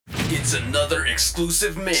It's another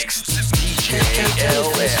exclusive mix. DJ LM.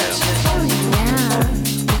 Oh yeah.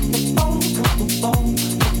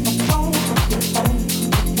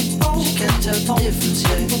 She can't tell the difference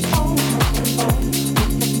yet.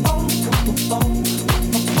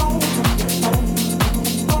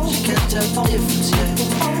 She can't tell the difference yet. She can't tell the difference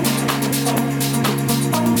yet.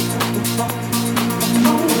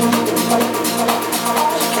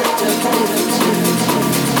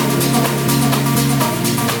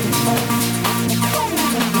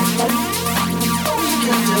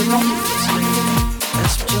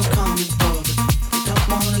 That's what you're coming for, but we don't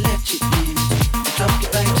wanna let you in. We drop you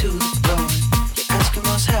back to the floor. You're asking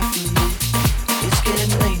what's happening. It's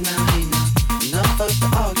getting late now, hey now. Enough of the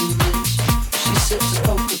arguments. She sips a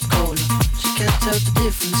Coca-Cola. She can't tell the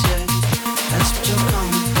difference yet. That's what you're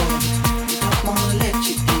coming for. We don't wanna let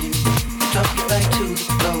you in. We drop you back to the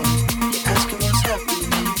floor. You're asking what's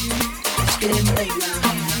happening. It's getting late now,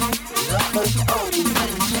 hey now. Enough of the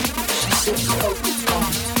arguments. She sips a Coca-Cola.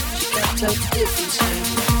 Tell the difference,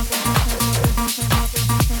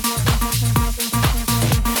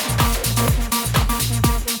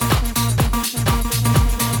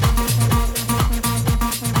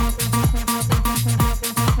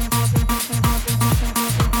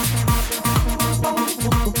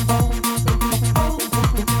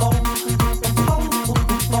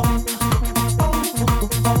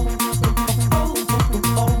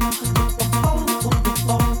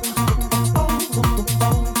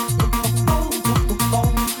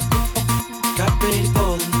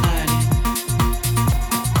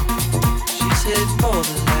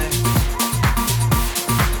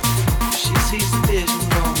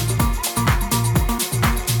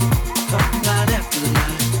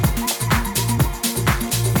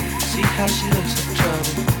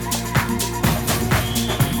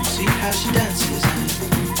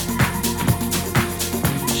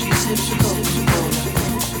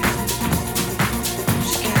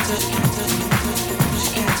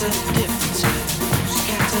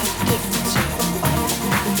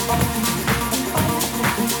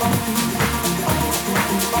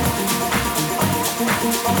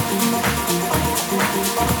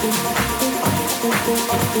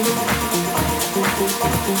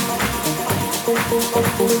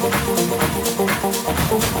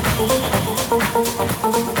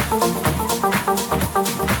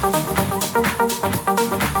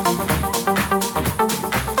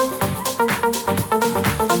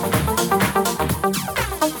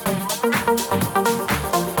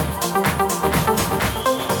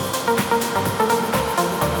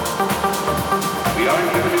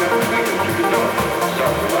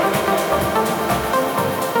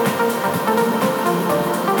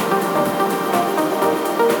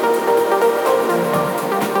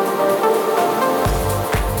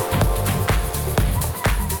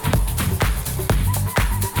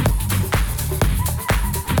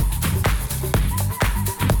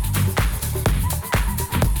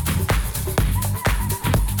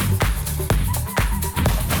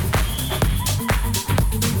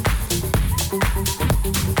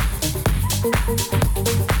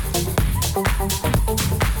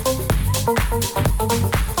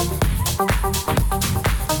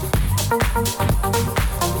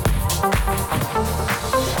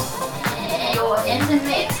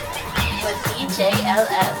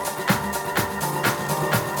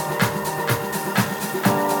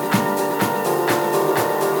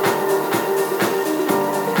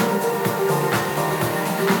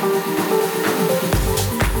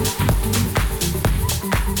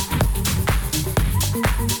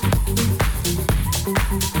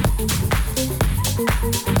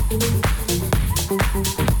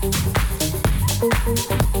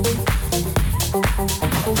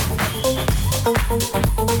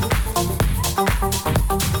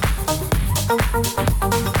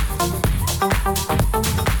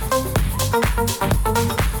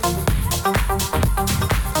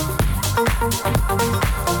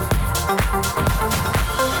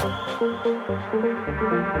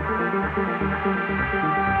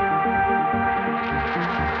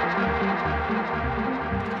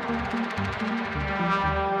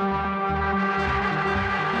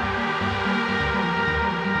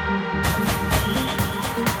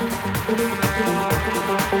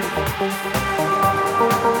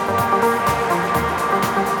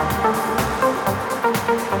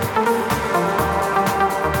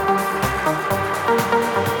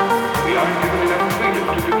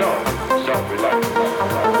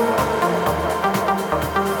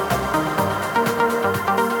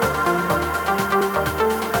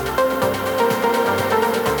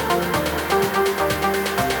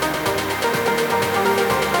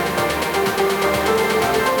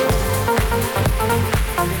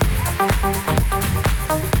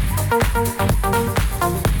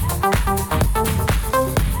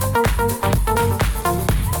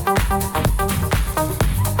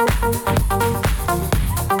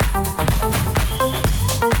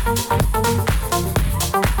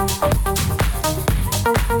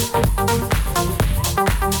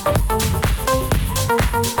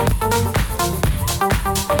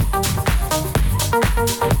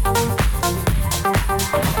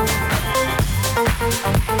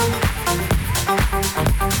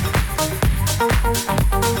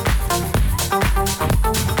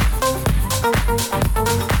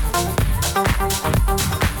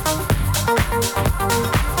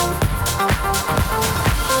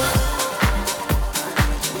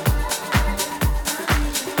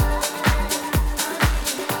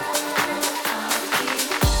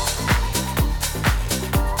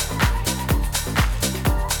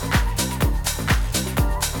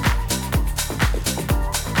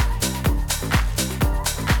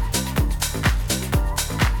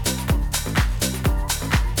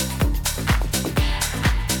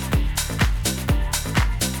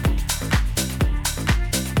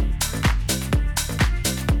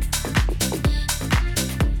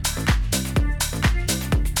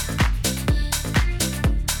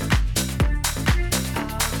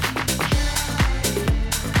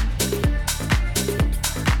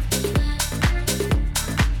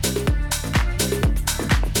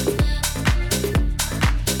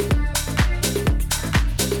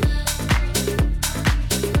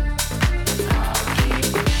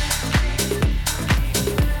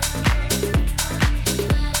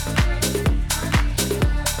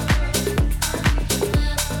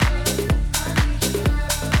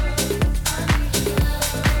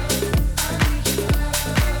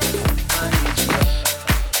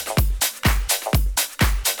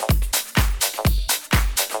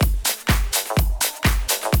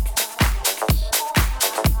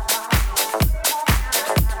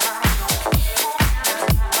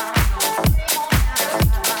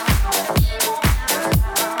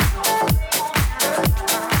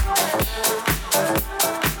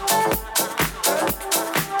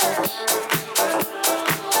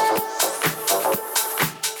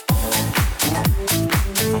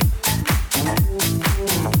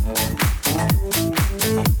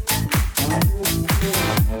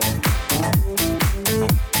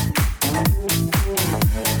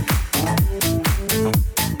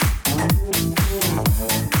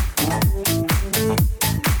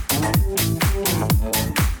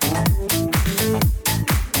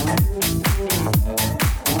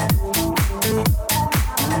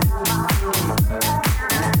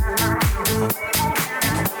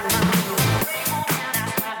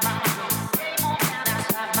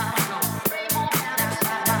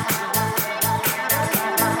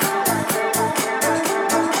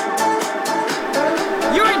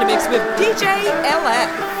 with DJ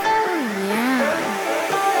LF.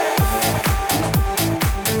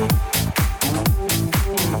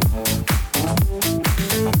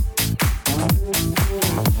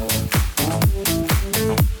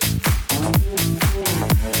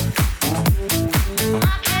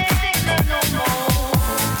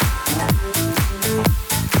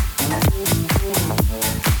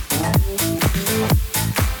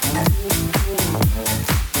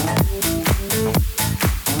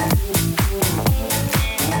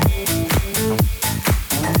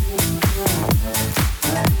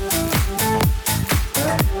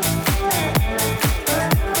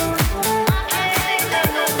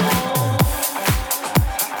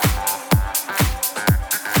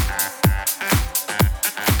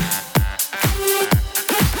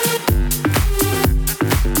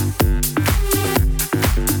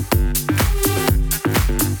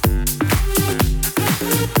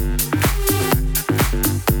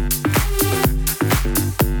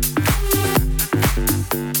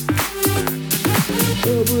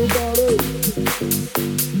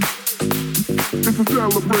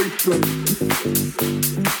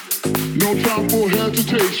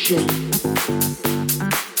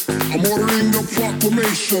 I'm ordering a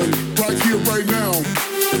proclamation right here, right now.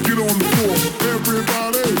 Get on the floor,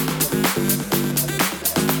 everybody.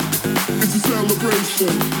 It's a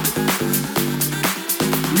celebration.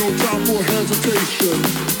 No time for hesitation.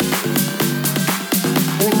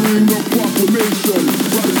 Ordering a proclamation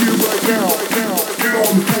right here, right now. Get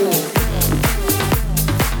on the floor.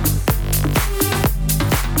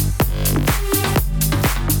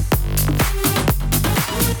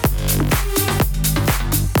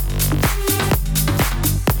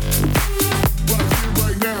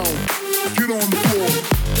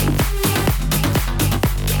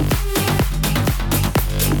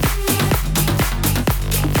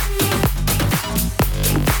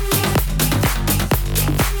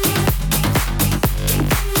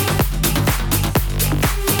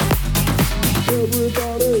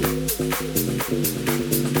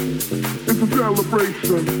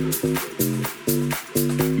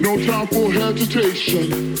 No time for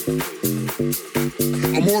hesitation.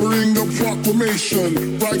 I'm ordering a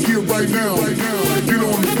proclamation right here, right now. Get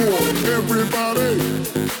on the floor, everybody.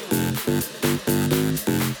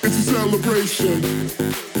 It's a celebration.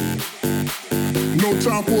 No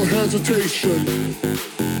time for hesitation.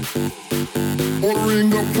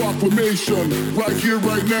 Ordering a proclamation right here,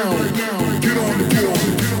 right now. Get on the floor.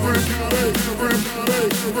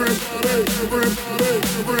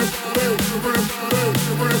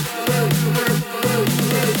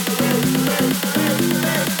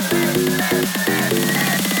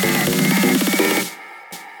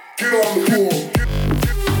 Get on the floor.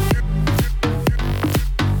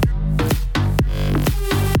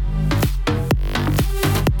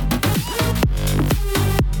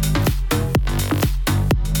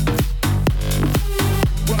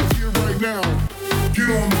 Right here, right now. Get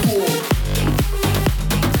on the floor.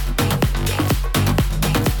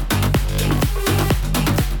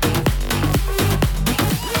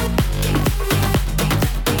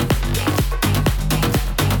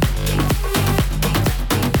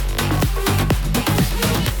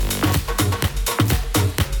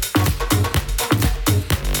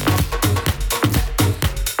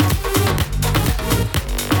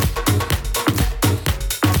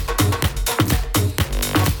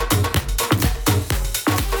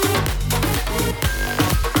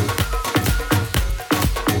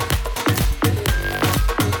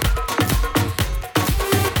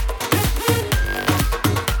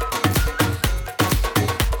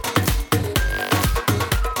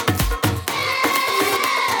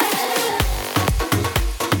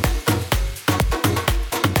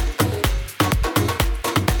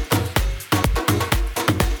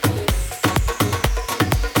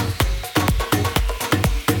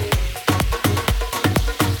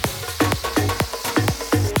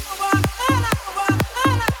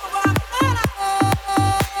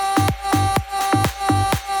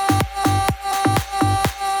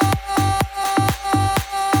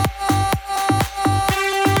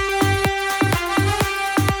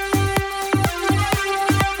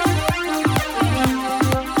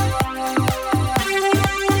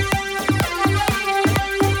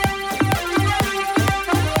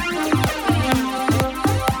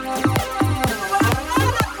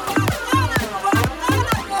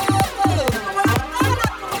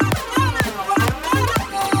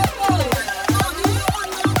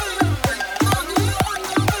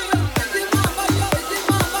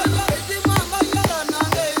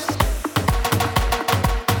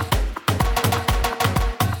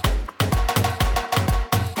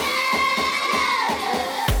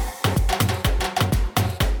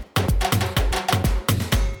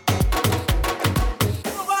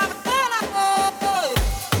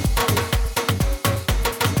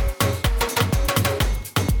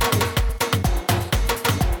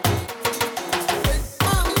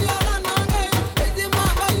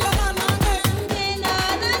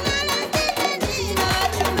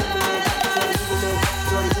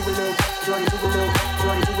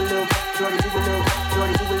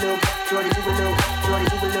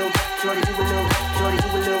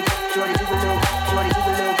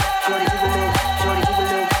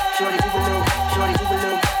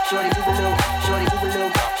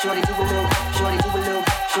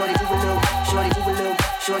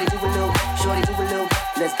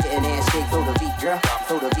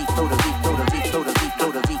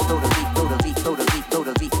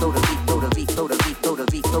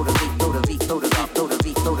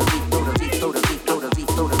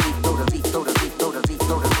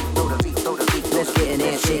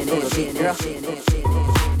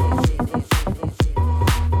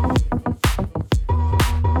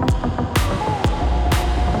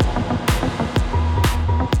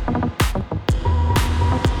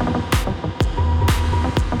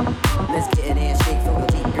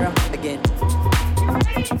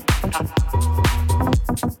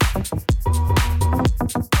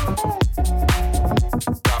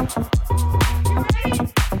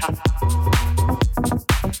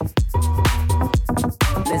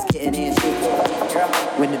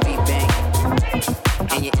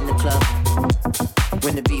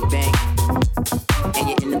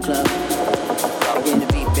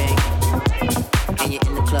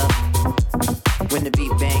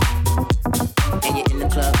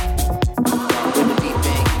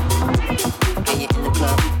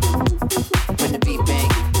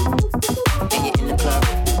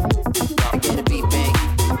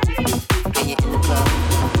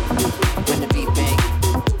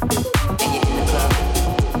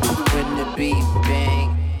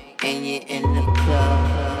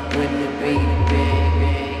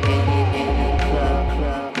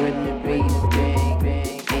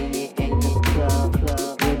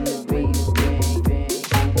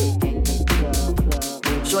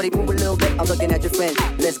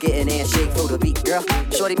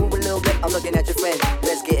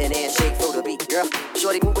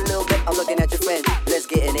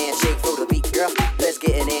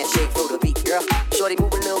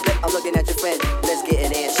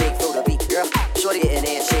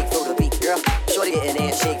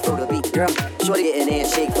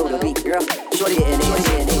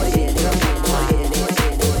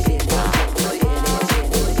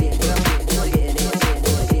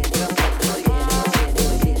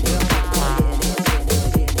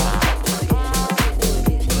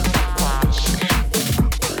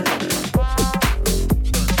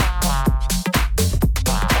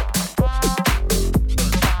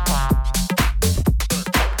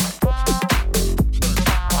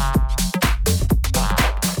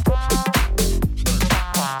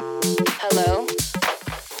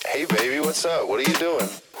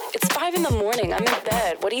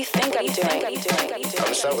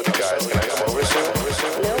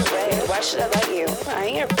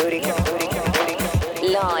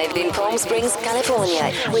 Live in Palm Springs,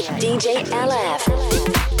 California, with DJ LF.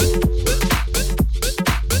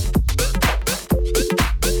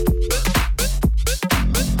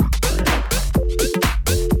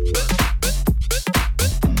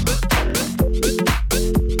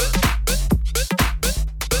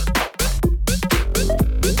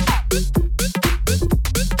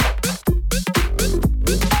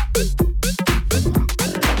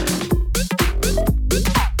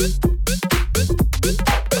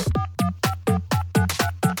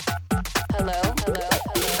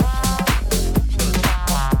 Hello.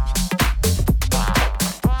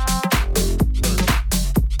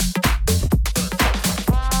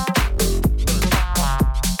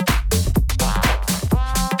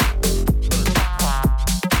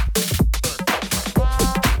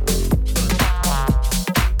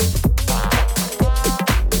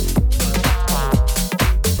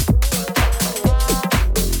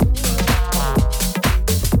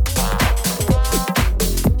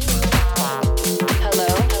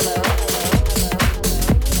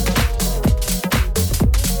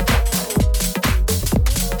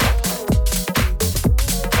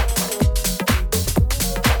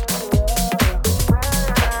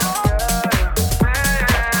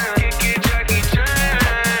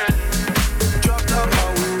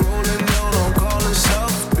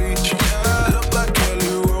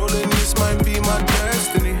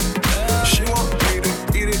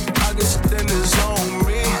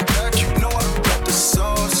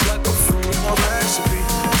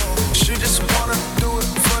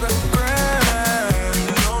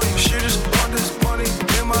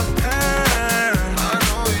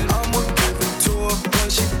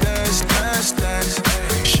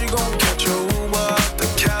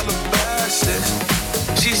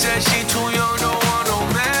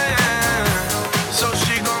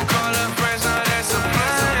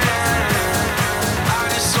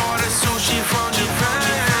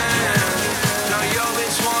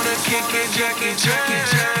 Jackie Chan.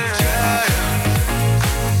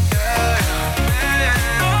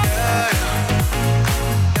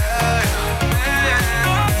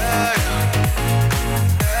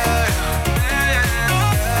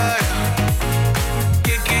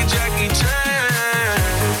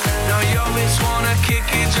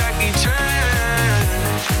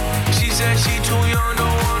 She too young,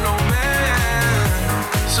 don't want no man.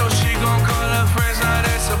 So she gon' call her friends, now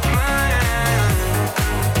that's a plan.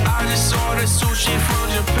 I just saw the sushi from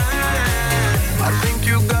Japan. I think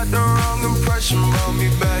you got the wrong impression about me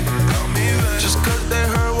back. Just cause they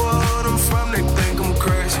heard where I'm from, they think I'm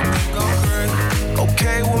crazy.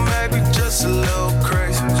 Okay, well maybe just a little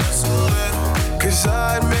crazy. Cause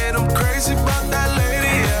I admit I'm crazy about that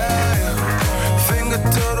lady, yeah. Finger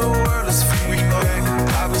to the world, let's feed me back.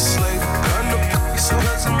 I've been slaving.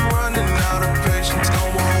 Cause I'm running out of patience, no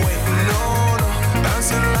more waiting, no,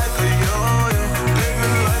 bouncing like a yo-yo,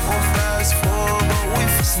 living life on fast forward, but we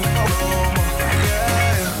fixing slow-mo,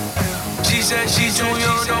 yeah. She said she too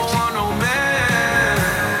young, don't want no man,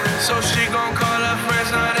 so she gon' call her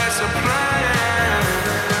friends, now that's a plan.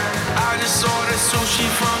 I just saw the sushi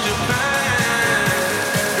from Japan,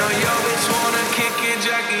 now yo bitch wanna kick it,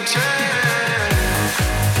 Jackie Chan.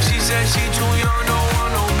 She said she too young, don't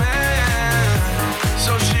want no man.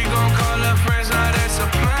 So she gon' call her friends, now that's a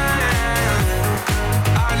plan.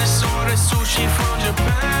 I just saw the sushi from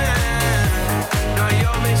Japan. Now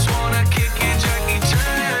yo bitch wanna kick it, Jackie Chan.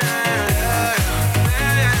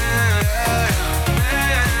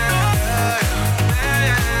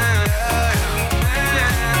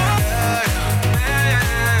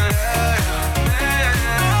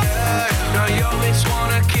 Now yo bitch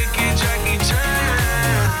wanna kick it, Jackie Chan.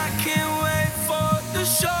 I can't wait for the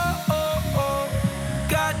show.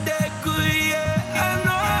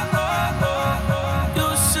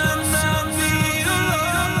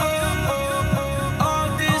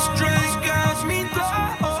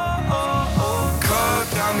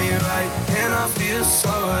 So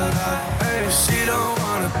alive. She don't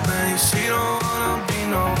wanna think, she don't wanna be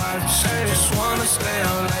no wife. She just wanna stay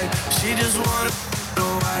out late, she just wanna the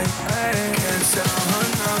wife. Can't tell her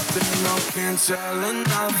nothing, no, can't tell her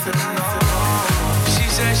nothing, no. She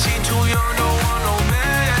said she too young, don't want no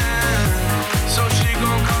man. So she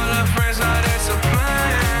gon' call her friends, now that's a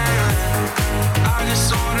plan. I just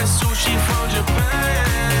saw the sushi from Japan.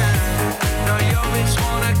 Now yo bitch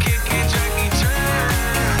wanna kick it, Jackie Chan.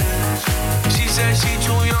 She said she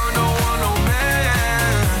too young, don't want no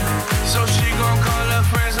man. So she gon' call her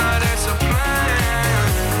friends, now that's a plan.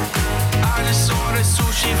 I just saw the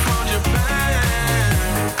sushi from Japan.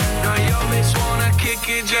 Now yo bitch wanna kick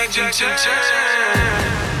it, Jackie Chan.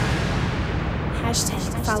 Hashtag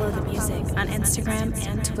follow the music on Instagram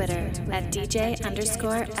and Twitter at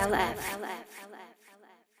DJ_LF.